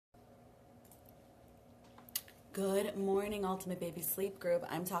Good morning, Ultimate Baby Sleep Group.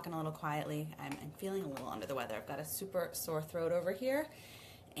 I'm talking a little quietly. I'm feeling a little under the weather. I've got a super sore throat over here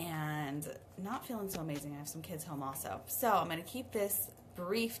and not feeling so amazing. I have some kids home also. So I'm going to keep this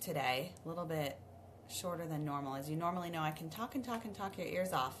brief today, a little bit shorter than normal. As you normally know, I can talk and talk and talk your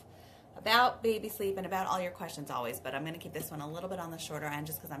ears off about baby sleep and about all your questions always, but I'm going to keep this one a little bit on the shorter end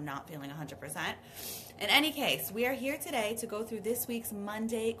just because I'm not feeling 100%. In any case, we are here today to go through this week's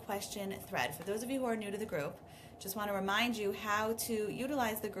Monday question thread. For those of you who are new to the group, just want to remind you how to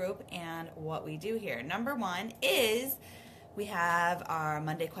utilize the group and what we do here. Number one is we have our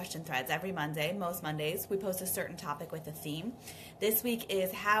Monday question threads. Every Monday, most Mondays, we post a certain topic with a theme. This week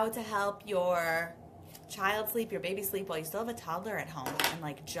is how to help your child sleep, your baby sleep while you still have a toddler at home, and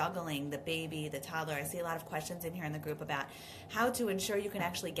like juggling the baby, the toddler. I see a lot of questions in here in the group about how to ensure you can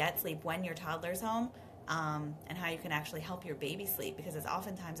actually get sleep when your toddler's home. And how you can actually help your baby sleep, because it's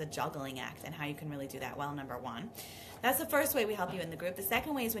oftentimes a juggling act, and how you can really do that well, number one. That's the first way we help you in the group. The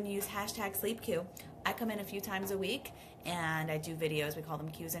second way is when you use hashtag SleepQ. I come in a few times a week and I do videos, we call them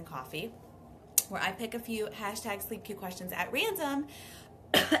Q's and Coffee, where I pick a few hashtag SleepQ questions at random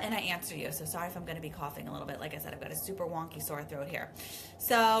and I answer you. So sorry if I'm going to be coughing a little bit. Like I said, I've got a super wonky sore throat here.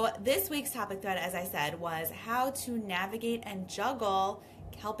 So this week's topic thread, as I said, was how to navigate and juggle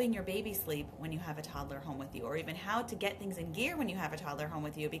helping your baby sleep when you have a toddler home with you, or even how to get things in gear when you have a toddler home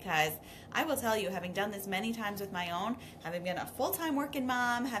with you. Because I will tell you, having done this many times with my own, having been a full-time working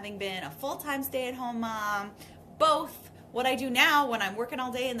mom, having been a full-time stay-at-home mom, both what I do now when I'm working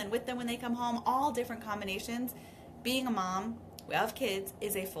all day and then with them when they come home, all different combinations, being a mom of kids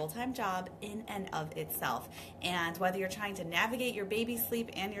is a full-time job in and of itself. And whether you're trying to navigate your baby sleep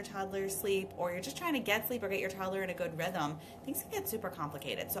and your toddler's sleep, or you're just trying to get sleep or get your toddler in a good rhythm, things can get super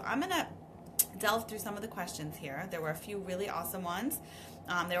complicated. So I'm going to delve through some of the questions here. There were a few really awesome ones.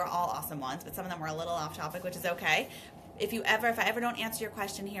 They were all awesome ones, but some of them were a little off topic, which is okay. If I ever don't answer your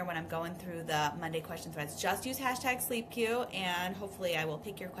question here when I'm going through the Monday question threads, just use hashtag SleepQ, and hopefully I will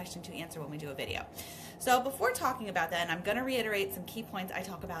pick your question to answer when we do a video. So before talking about that, and I'm going to reiterate some key points I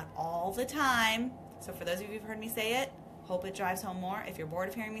talk about all the time. So for those of you who've heard me say it, hope it drives home more. If you're bored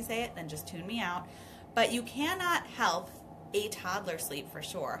of hearing me say it, then just tune me out. But you cannot help a toddler sleep for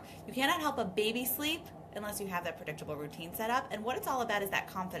sure. You cannot help a baby sleep unless you have that predictable routine set up. And what it's all about is that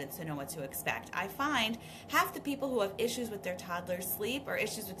confidence to know what to expect. I find half the people who have issues with their toddler's sleep, or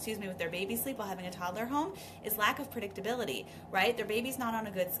issues, with their baby sleep while having a toddler home, is lack of predictability, right? Their baby's not on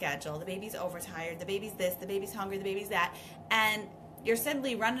a good schedule. The baby's overtired. The baby's this. The baby's hungry. The baby's that. And you're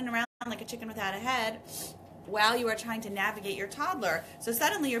simply running around like a chicken without a head while you are trying to navigate your toddler. So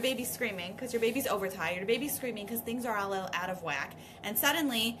suddenly your baby's screaming because your baby's overtired. Your baby's screaming because things are all out of whack. And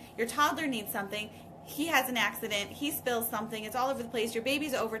suddenly your toddler needs something. He has an accident, he spills something, it's all over the place, your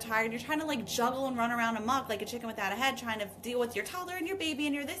baby's overtired, you're trying to like juggle and run around amok like a chicken without a head, trying to deal with your toddler and your baby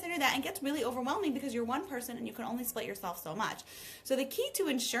and your this and your that, and it gets really overwhelming because you're one person and you can only split yourself so much. So the key to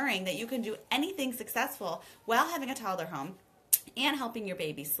ensuring that you can do anything successful while having a toddler home and helping your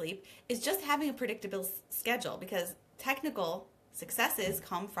baby sleep is just having a predictable schedule, because technical successes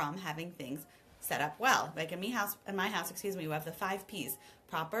come from having things set up well. Like in my house, we have the 5 P's.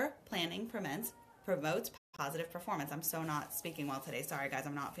 Proper planning promotes positive performance. I'm so not speaking well today. Sorry, guys,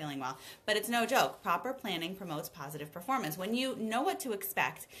 I'm not feeling well. But it's no joke. Proper planning promotes positive performance. When you know what to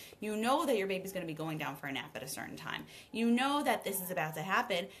expect, you know that your baby's going to be going down for a nap at a certain time, you know that this is about to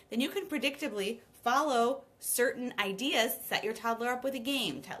happen, then you can predictably follow certain ideas. Set your toddler up with a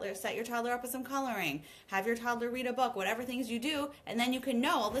game, set your toddler up with some coloring, have your toddler read a book, whatever things you do, and then you can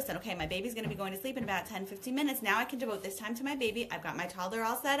know, oh, listen, okay, my baby's going to be going to sleep in about 10-15 minutes. Now I can devote this time to my baby. I've got my toddler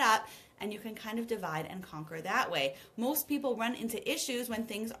all set up, and you can kind of divide and conquer that way. Most people run into issues when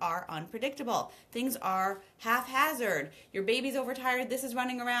things are unpredictable. Things are haphazard. Your baby's overtired, this is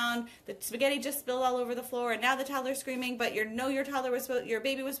running around, the spaghetti just spilled all over the floor, and now the toddler's screaming, but your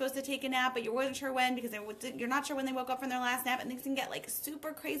baby was supposed to take a nap, but you weren't sure when because you're not sure when they woke up from their last nap, and things can get like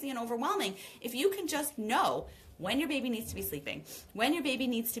super crazy and overwhelming. If you can just know when your baby needs to be sleeping, when your baby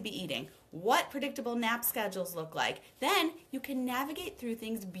needs to be eating, what predictable nap schedules look like, then you can navigate through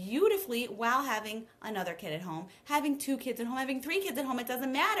things beautifully while having another kid at home, having 2 kids at home, having 3 kids at home. It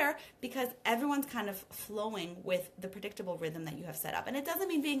doesn't matter, because everyone's kind of flowing with the predictable rhythm that you have set up. And it doesn't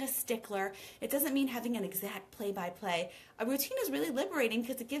mean being a stickler. It doesn't mean having an exact play-by-play. A routine is really liberating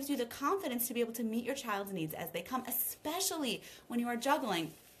because it gives you the confidence to be able to meet your child's needs as they come, especially when you are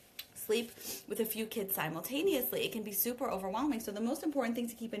juggling sleep with a few kids simultaneously. It can be super overwhelming. So the most important thing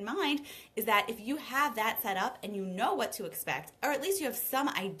to keep in mind is that if you have that set up and you know what to expect, or at least you have some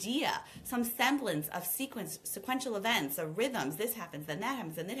idea, some semblance of sequential events or rhythms, this happens, then that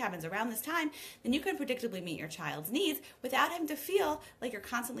happens, and it happens around this time, then you can predictably meet your child's needs without having to feel like you're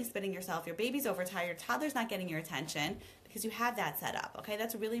constantly spitting yourself, your baby's overtired, your toddler's not getting your attention, because you have that set up, okay?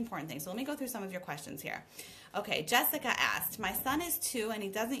 That's a really important thing. So let me go through some of your questions here. Okay, Jessica asked, my son is 2 and he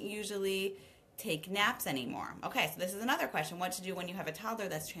doesn't usually take naps anymore. Okay, so this is another question. What to do when you have a toddler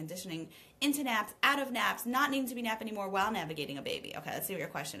that's transitioning into naps, out of naps, not needing to be napped anymore while navigating a baby. Okay, let's see what your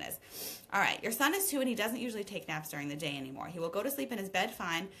question is. All right, your son is 2 and he doesn't usually take naps during the day anymore. He will go to sleep in his bed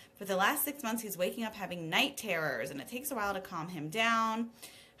fine. For the last 6 months, he's waking up having night terrors, and it takes a while to calm him down.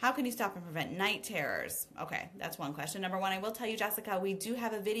 How can you stop and prevent night terrors? Okay, that's one question. Number 1, I will tell you, Jessica, we do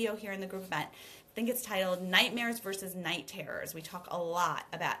have a video here in the group event. I think it's titled Nightmares versus Night Terrors. We talk a lot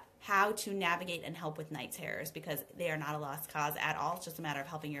about how to navigate and help with night terrors because they are not a lost cause at all. It's just a matter of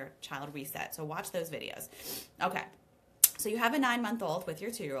helping your child reset. So watch those videos. Okay, so you have a 9-month-old with your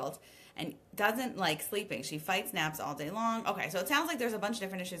 2-year-old and doesn't like sleeping. She fights naps all day long. Okay, so it sounds like there's a bunch of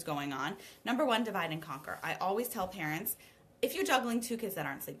different issues going on. Number 1, divide and conquer. I always tell parents, if you're juggling 2 kids that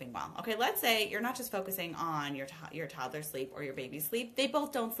aren't sleeping well, okay, let's say you're not just focusing on your toddler's sleep or your baby's sleep. They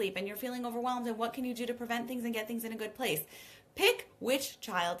both don't sleep and you're feeling overwhelmed, and what can you do to prevent things and get things in a good place? Pick which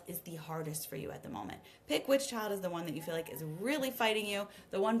child is the hardest for you at the moment. Pick which child is the one that you feel like is really fighting you,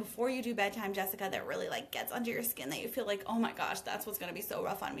 the one before you do bedtime, Jessica, that really like gets under your skin, that you feel like, oh my gosh, that's what's going to be so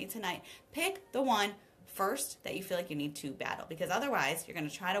rough on me tonight. Pick the one first that you feel like you need to battle, because otherwise you're going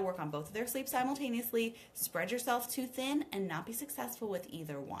to try to work on both of their sleep simultaneously, spread yourself too thin, and not be successful with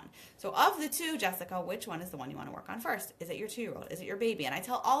either one. So of the 2, Jessica, which one is the one you want to work on first? Is it your 2-year-old? Is it your baby? And I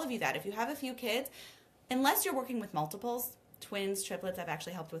tell all of you that if you have a few kids, unless you're working with multiples, twins, triplets, I've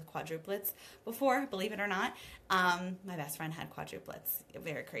actually helped with quadruplets before, believe it or not. My best friend had quadruplets.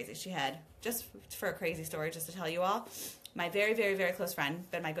 Very crazy. She had, just for a crazy story, just to tell you all, my very, very, very close friend,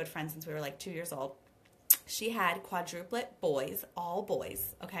 been my good friend since we were like 2 years old. She had quadruplet boys, all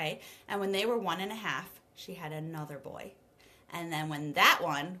boys, okay? And when they were 1.5, she had another boy. And then when that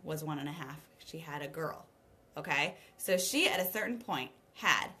one was 1.5, she had a girl, okay? So she, at a certain point,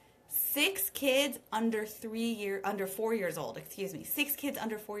 had 6 kids under 4 years old, 6 kids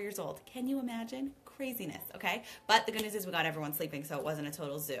under 4 years old. Can you imagine? Craziness, okay? But the good news is we got everyone sleeping, so it wasn't a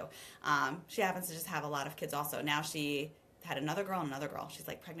total zoo. She happens to just have a lot of kids also. Now she had another girl and another girl. She's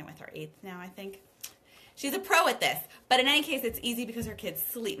like pregnant with her 8th now, I think. She's a pro at this, but in any case, it's easy because her kids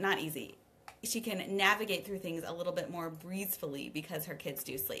sleep. Not easy. She can navigate through things a little bit more breezefully because her kids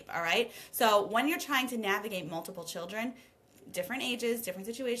do sleep, all right? So when you're trying to navigate multiple children, different ages, different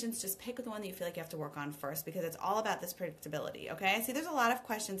situations, just pick the one that you feel like you have to work on first, because it's all about this predictability, okay? See, there's a lot of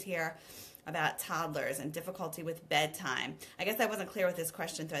questions here about toddlers and difficulty with bedtime. I guess I wasn't clear with this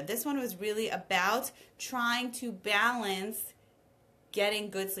question thread. This one was really about trying to balance getting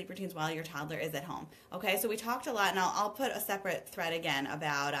good sleep routines while your toddler is at home. Okay, so we talked a lot, and I'll put a separate thread again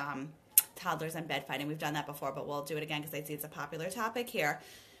about toddlers and bed fighting. We've done that before, but we'll do it again because I see it's a popular topic here.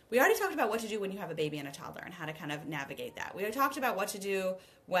 We already talked about what to do when you have a baby and a toddler and how to kind of navigate that. We already talked about what to do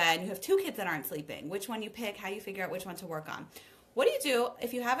when you have 2 kids that aren't sleeping, which one you pick, how you figure out which one to work on. What do you do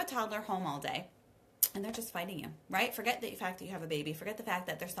if you have a toddler home all day and they're just fighting you, right? Forget the fact that you have a baby. Forget the fact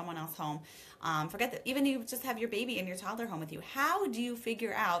that there's someone else home. Forget that even you just have your baby and your toddler home with you. How do you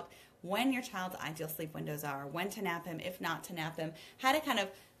figure out when your child's ideal sleep windows are, when to nap him, if not to nap him, how to kind of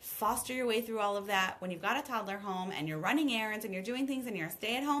foster your way through all of that when you've got a toddler home and you're running errands and you're doing things and you're a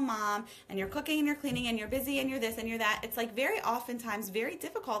stay-at-home mom and you're cooking and you're cleaning and you're busy and you're this and you're that. It's like very oftentimes very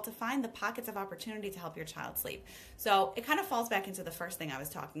difficult to find the pockets of opportunity to help your child sleep. So it kind of falls back into the first thing I was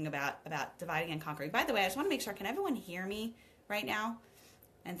talking about dividing and conquering. By the way, I just want to make sure, can everyone hear me right now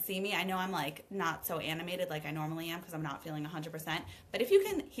and see me? I know I'm like not so animated like I normally am because I'm not feeling 100%, but if you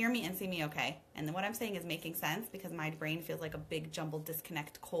can hear me and see me okay, and then what I'm saying is making sense because my brain feels like a big jumbled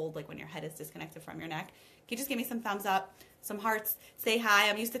disconnect cold, like when your head is disconnected from your neck, can you just give me some thumbs up, some hearts, say hi?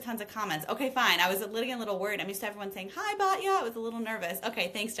 I'm used to tons of comments. Okay, fine. I was getting a little worried. I'm used to everyone saying hi, Batya. I was a little nervous.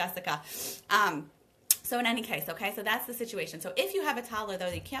 Okay, thanks, Jessica. So in any case, okay, so that's the situation. So if you have a toddler, though,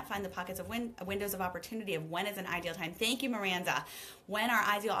 you can't find the pockets of windows of opportunity of when is an ideal time. Thank you, Miranda. When are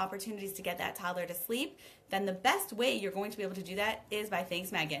ideal opportunities to get that toddler to sleep? Then the best way you're going to be able to do that is by,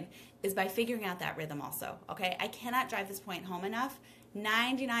 thanks, Megan, is by figuring out that rhythm also, okay? I cannot drive this point home enough.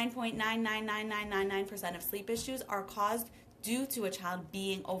 99.99999% of sleep issues are caused due to a child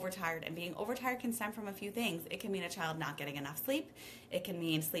being overtired, and being overtired can stem from a few things. It can mean a child not getting enough sleep. It can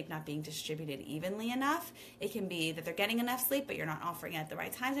mean sleep not being distributed evenly enough. It can be that they're getting enough sleep, but you're not offering it at the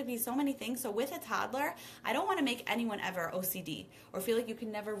right times. It can be so many things. So with a toddler, I don't want to make anyone ever OCD or feel like you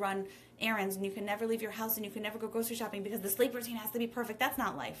can never run errands and you can never leave your house and you can never go grocery shopping because the sleep routine has to be perfect. That's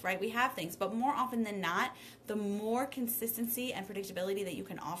not life, right? We have things, but more often than not, the more consistency and predictability that you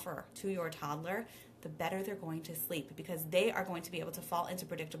can offer to your toddler, the better they're going to sleep, because they are going to be able to fall into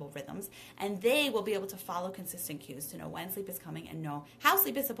predictable rhythms, and they will be able to follow consistent cues to know when sleep is coming and know how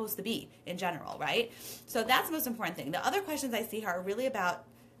sleep is supposed to be in general, right? So that's the most important thing. The other questions I see here are really about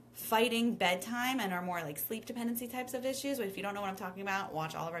fighting bedtime and are more like sleep dependency types of issues. But if you don't know what I'm talking about,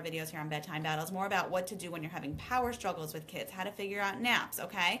 watch all of our videos here on bedtime battles. More about what to do when you're having power struggles with kids, how to figure out naps,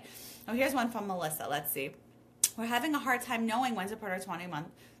 okay? Oh, here's one from Melissa. Let's see. We're having a hard time knowing when to put our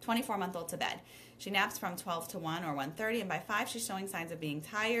 24-month-old to bed. She naps from 12 to 1 or 1:30, and by 5 she's showing signs of being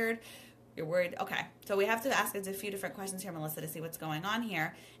tired. You're worried. Okay, so we have to ask a few different questions here, Melissa, to see what's going on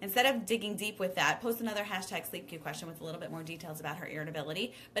here. Instead of digging deep with that, post another hashtag SleepQ question with a little bit more details about her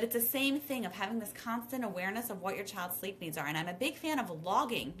irritability. But it's the same thing of having this constant awareness of what your child's sleep needs are. And I'm a big fan of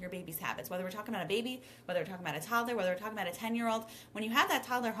logging your baby's habits, whether we're talking about a baby, whether we're talking about a toddler, whether we're talking about a 10-year-old. When you have that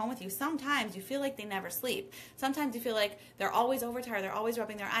toddler home with you, sometimes you feel like they never sleep. Sometimes you feel like they're always overtired, they're always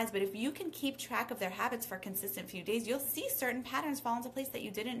rubbing their eyes. But if you can keep track of their habits for a consistent few days, you'll see certain patterns fall into place that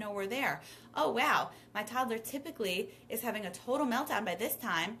you didn't know were there. Oh, wow, my toddler typically is having a total meltdown by this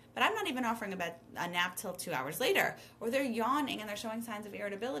time, but I'm not even offering a nap till 2 hours later. Or they're yawning and they're showing signs of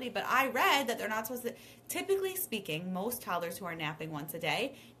irritability, but I read that they're not supposed to. Typically speaking, most toddlers who are napping once a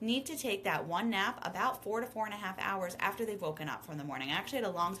day need to take that one nap about 4 to 4.5 hours after they've woken up from the morning. I actually had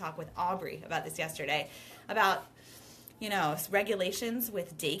a long talk with Aubrey about this yesterday, about regulations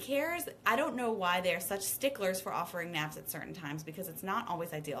with daycares. I don't know why they're such sticklers for offering naps at certain times, because it's not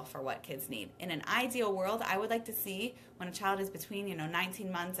always ideal for what kids need. In an ideal world, I would like to see when a child is between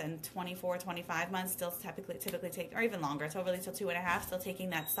 19 months and 24, 25 months, still typically take, or even longer, so really till 2.5, still taking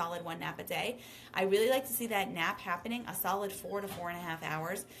that solid one nap a day. I really like to see that nap happening a solid 4 to 4.5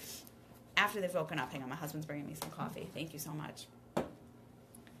 hours after they've woken up. Hang on, my husband's bringing me some coffee. Thank you so much.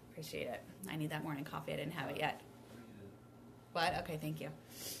 Appreciate it. I need that morning coffee. I didn't have it yet. What? Okay, thank you.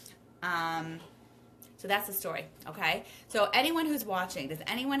 So that's the story, okay? So anyone who's watching, does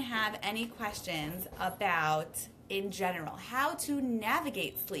anyone have any questions about, in general, how to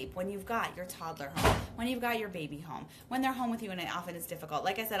navigate sleep when you've got your toddler home, when you've got your baby home, when they're home with you and it often is difficult?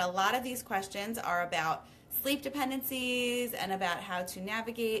 Like I said, a lot of these questions are about sleep dependencies and about how to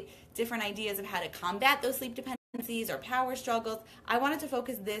navigate different ideas of how to combat those sleep dependencies or power struggles. I wanted to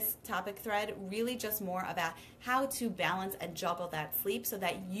focus this topic thread really just more about how to balance and juggle that sleep so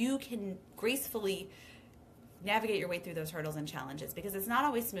that you can gracefully navigate your way through those hurdles and challenges, because it's not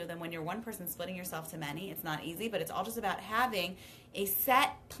always smooth, and when you're one person splitting yourself to many, it's not easy. But it's all just about having a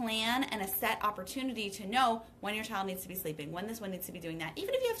set plan and a set opportunity to know when your child needs to be sleeping, when this one needs to be doing that,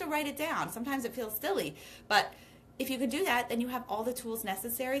 even if you have to write it down. Sometimes it feels silly, but if you can do that, then you have all the tools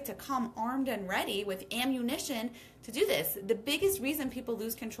necessary to come armed and ready with ammunition to do this. The biggest reason people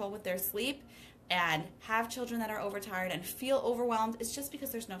lose control with their sleep and have children that are overtired and feel overwhelmed is just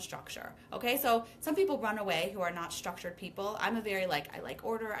because there's no structure, okay? So some people run away who are not structured people. I'm a very I like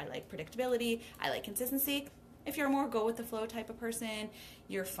order, I like predictability, I like consistency. If you're a more go with the flow type of person,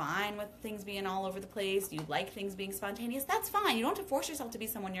 you're fine with things being all over the place, you like things being spontaneous, that's fine. You don't have to force yourself to be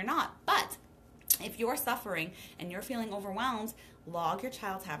someone you're not. But if you're suffering and you're feeling overwhelmed, log your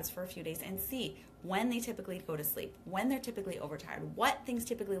child's habits for a few days and see when they typically go to sleep, when they're typically overtired, what things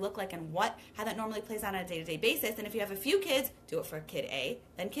typically look like, and how that normally plays out on a day-to-day basis. And if you have a few kids, do it for kid A,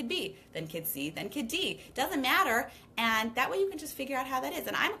 then kid B, then kid C, then kid D. Doesn't matter. And that way you can just figure out how that is.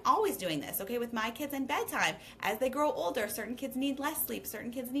 And I'm always doing this, okay, with my kids in bedtime. As they grow older, certain kids need less sleep,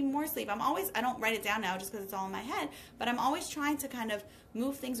 certain kids need more sleep. I don't write it down now just because it's all in my head, but I'm always trying to kind of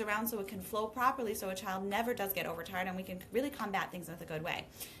move things around so it can flow properly, so a child never does get overtired, and we can really combat things with a good way.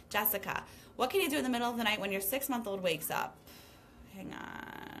 Jessica, what can you do in the middle of the night when your 6-month-old wakes up? Hang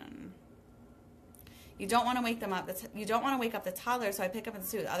on. You don't want to wake them up. You don't want to wake up the toddler, so I pick up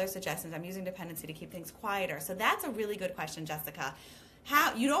and do other suggestions. I'm using dependency to keep things quieter. So that's a really good question, Jessica.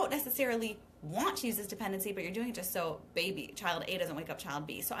 How you don't necessarily want to use this dependency, but you're doing it just so child A doesn't wake up child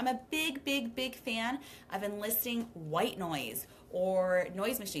B. So I'm a big fan of enlisting white noise or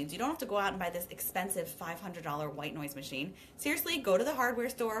noise machines. You don't have to go out and buy this expensive $500 white noise machine. Seriously, go to the hardware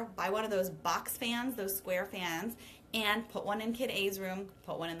store, buy one of those box fans, those square fans, and put one in kid A's room,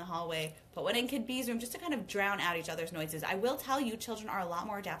 put one in the hallway, put one in kid B's room, just to kind of drown out each other's noises. I will tell you, children are a lot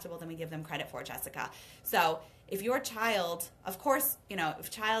more adaptable than we give them credit for, Jessica. So if your child, of course,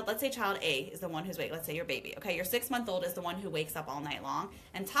 let's say child A is the one who's let's say your baby, okay, your 6-month-old is the one who wakes up all night long,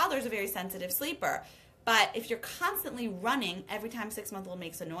 and toddler's a very sensitive sleeper. But if you're constantly running every time 6-month-old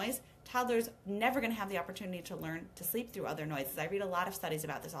makes a noise, toddler's never going to have the opportunity to learn to sleep through other noises. I read a lot of studies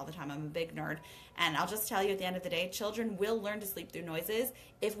about this all the time. I'm a big nerd. And I'll just tell you, at the end of the day, children will learn to sleep through noises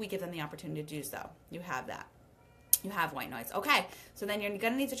if we give them the opportunity to do so. You have that. You have white noise. Okay, so then you're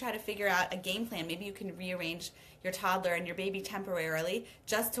going to need to try to figure out a game plan. Maybe you can rearrange your toddler and your baby temporarily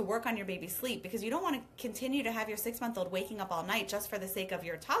just to work on your baby's sleep, because you don't want to continue to have your 6-month-old waking up all night just for the sake of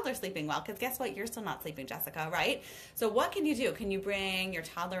your toddler sleeping well, because guess what? You're still not sleeping, Jessica, right? So what can you do? Can you bring your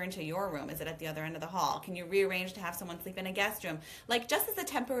toddler into your room? Is it at the other end of the hall? Can you rearrange to have someone sleep in a guest room? Like, just as a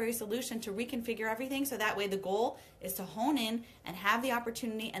temporary solution to reconfigure everything, so that way the goal is to hone in and have the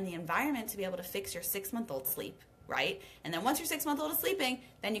opportunity and the environment to be able to fix your 6-month-old sleep. Right? And then once your 6-month-old is sleeping,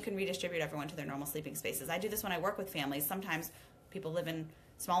 then you can redistribute everyone to their normal sleeping spaces. I do this when I work with families. Sometimes people live in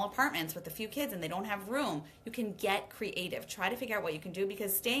small apartments with a few kids and they don't have room. You can get creative. Try to figure out what you can do,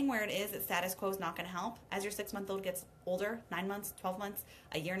 because staying where it is at status quo is not going to help. As your 6-month-old gets older, 9 months, 12 months,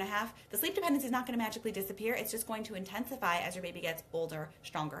 a year and a half, the sleep dependency is not going to magically disappear. It's just going to intensify as your baby gets older,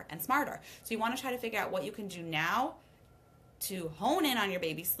 stronger, and smarter. So you want to try to figure out what you can do now to hone in on your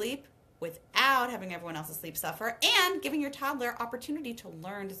baby's sleep without having everyone else's sleep suffer, and giving your toddler opportunity to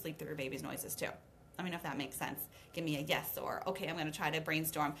learn to sleep through your baby's noises too. Let me know if that makes sense. Give me a yes, or okay, I'm going to try to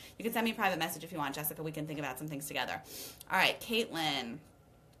brainstorm. You can send me a private message if you want, Jessica. We can think about some things together. All right, Caitlin.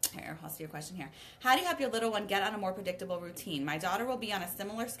 Here, I'll see your question here. How do you help your little one get on a more predictable routine? My daughter will be on a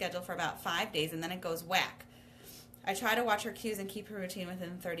similar schedule for about 5 days, and then it goes whack. I try to watch her cues and keep her routine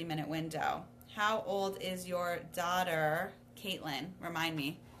within the 30-minute window. How old is your daughter, Caitlin? Remind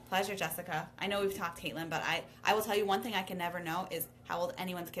me. Pleasure, Jessica. I know we've talked, Caitlin, but I will tell you one thing I can never know is how old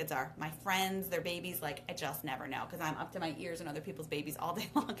anyone's kids are. My friends, their babies, I just never know, because I'm up to my ears in other people's babies all day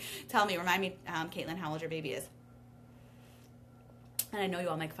long. Tell me, remind me, Caitlin, how old your baby is. And I know you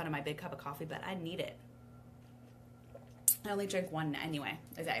all make fun of my big cup of coffee, but I need it. I only drink one anyway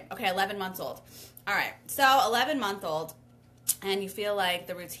a day. Okay, 11 months old. All right, so 11-month-old. And you feel like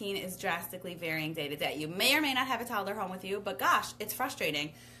the routine is drastically varying day to day. You may or may not have a toddler home with you, but gosh, it's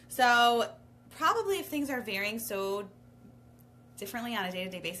frustrating. So probably if things are varying so differently on a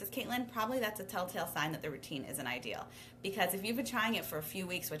day-to-day basis, Caitlin, probably that's a telltale sign that the routine isn't ideal. Because if you've been trying it for a few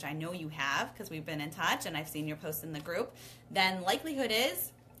weeks, which I know you have because we've been in touch and I've seen your posts in the group, then likelihood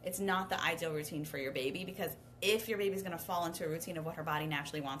is it's not the ideal routine for your baby, because if your baby's going to fall into a routine of what her body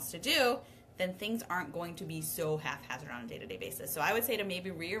naturally wants to do, then things aren't going to be so haphazard on a day-to-day basis. So I would say to maybe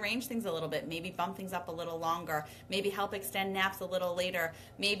rearrange things a little bit, maybe bump things up a little longer, maybe help extend naps a little later,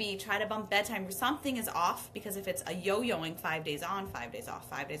 maybe try to bump bedtime. Something is off, because if it's a yo-yoing 5 days on, 5 days off,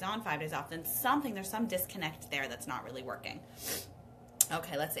 5 days on, 5 days off, then there's some disconnect there that's not really working.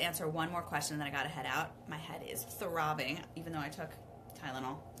 Okay, let's answer one more question, then I got to head out. My head is throbbing, even though I took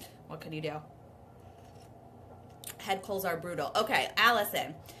Tylenol. What can you do? Head colds are brutal. Okay,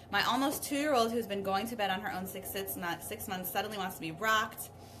 Allison. My almost 2-year-old who's been going to bed on her own 6 months suddenly wants to be rocked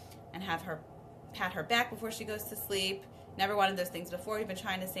and have her pat her back before she goes to sleep. Never wanted those things before. We've been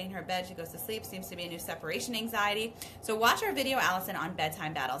trying to stay in her bed. She goes to sleep. Seems to be a new separation anxiety. So watch our video, Allison, on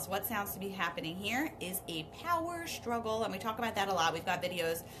bedtime battles. What sounds to be happening here is a power struggle, and we talk about that a lot. We've got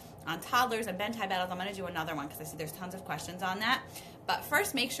videos on toddlers and bedtime battles. I'm going to do another one because I see there's tons of questions on that. But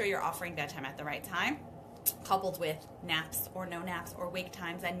first, make sure you're offering bedtime at the right time, coupled with naps or no naps or wake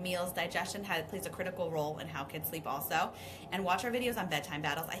times and meals. Digestion plays a critical role in how kids sleep also. And watch our videos on bedtime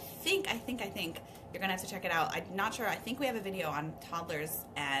battles. I think you're going to have to check it out. I'm not sure. I think we have a video on toddlers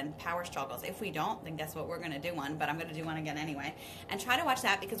and power struggles. If we don't, then guess what? We're going to do one, but I'm going to do one again anyway. And try to watch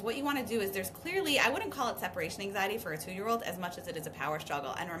that, because what you want to do is there's clearly, I wouldn't call it separation anxiety for a 2-year-old as much as it is a power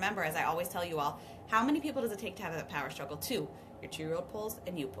struggle. And remember, as I always tell you all, how many people does it take to have a power struggle? 2. Your 2-year-old pulls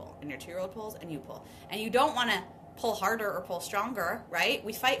and you pull, and your 2-year-old pulls and you pull. And you don't want to pull harder or pull stronger, right?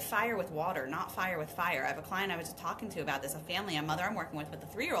 We fight fire with water, not fire with fire. I have a client I was just talking to about this, a mother I'm working with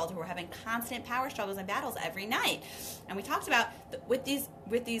a 3-year-old who are having constant power struggles and battles every night. And we talked about with these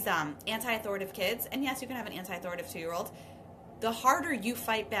anti-authoritative kids, and yes, you can have an anti-authoritative 2-year-old, the harder you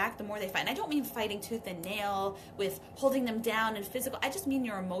fight back, the more they fight. And I don't mean fighting tooth and nail with holding them down and physical. I just mean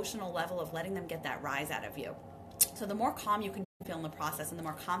your emotional level of letting them get that rise out of you. So the more calm you can feel in the process and the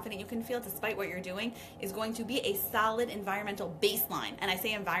more confident you can feel despite what you're doing is going to be a solid environmental baseline. And I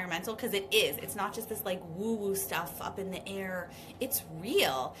say environmental because it is. It's not just this like woo-woo stuff up in the air. It's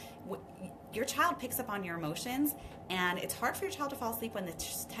real. your child picks up on your emotions, and it's hard for your child to fall asleep when the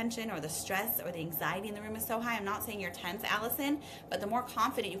tension or the stress or the anxiety in the room is so high. I'm not saying you're tense, Allison, but the more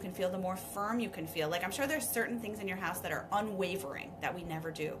confident you can feel, the more firm you can feel. Like, I'm sure there's certain things in your house that are unwavering that we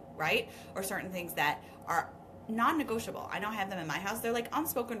never do, right? Or certain things that are non-negotiable. I know I have them in my house. They're like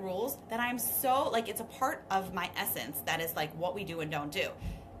unspoken rules that I'm so, like, it's a part of my essence that is like what we do and don't do.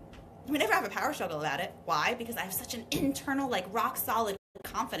 We never have a power struggle about it. Why? Because I have such an internal, like, rock solid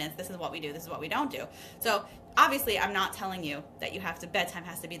confidence. This is what we do. This is what we don't do. So obviously I'm not telling you that you have to, bedtime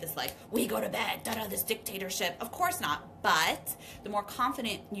has to be this, like, we go to bed, this dictatorship. Of course not. But the more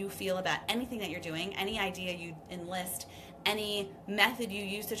confident you feel about anything that you're doing, any idea you enlist, any method you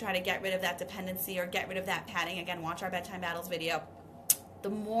use to try to get rid of that dependency or get rid of that padding, again, watch our Bedtime Battles video, the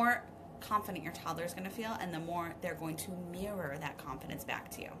more confident your toddler is going to feel, and the more they're going to mirror that confidence back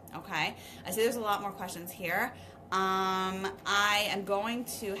to you. Okay? I see there's a lot more questions here. I am going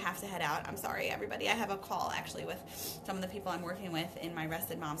to have to head out. I'm sorry, everybody. I have a call, actually, with some of the people I'm working with in my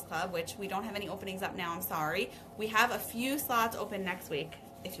Rested Moms Club, which we don't have any openings up now. I'm sorry. We have a few slots open next week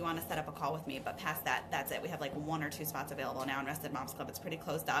if you want to set up a call with me, but past that, that's it. We have like 1 or 2 spots available now in Rested Moms Club. It's pretty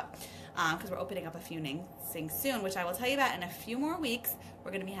closed up because we're opening up a few things soon, which I will tell you about in a few more weeks.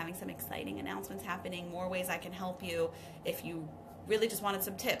 We're going to be having some exciting announcements happening, more ways I can help you if you really just wanted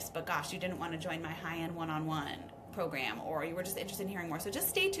some tips, but gosh, you didn't want to join my high-end one-on-one program, or you were just interested in hearing more. So just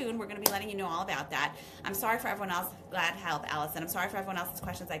stay tuned. We're going to be letting you know all about that. I'm sorry for everyone else. Glad to help, Allison. I'm sorry for everyone else's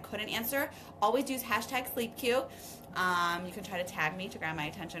questions I couldn't answer. Always use #SleepQ. You can try to tag me to grab my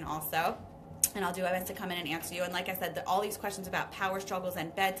attention also, and I'll do my best to come in and answer you. And like I said, all these questions about power struggles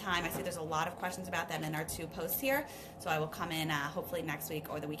and bedtime, I see there's a lot of questions about that in our 2 posts here. So I will come in hopefully next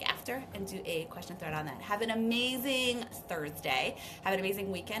week or the week after and do a question thread on that. Have an amazing Thursday. Have an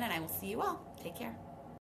amazing weekend, and I will see you all. Take care.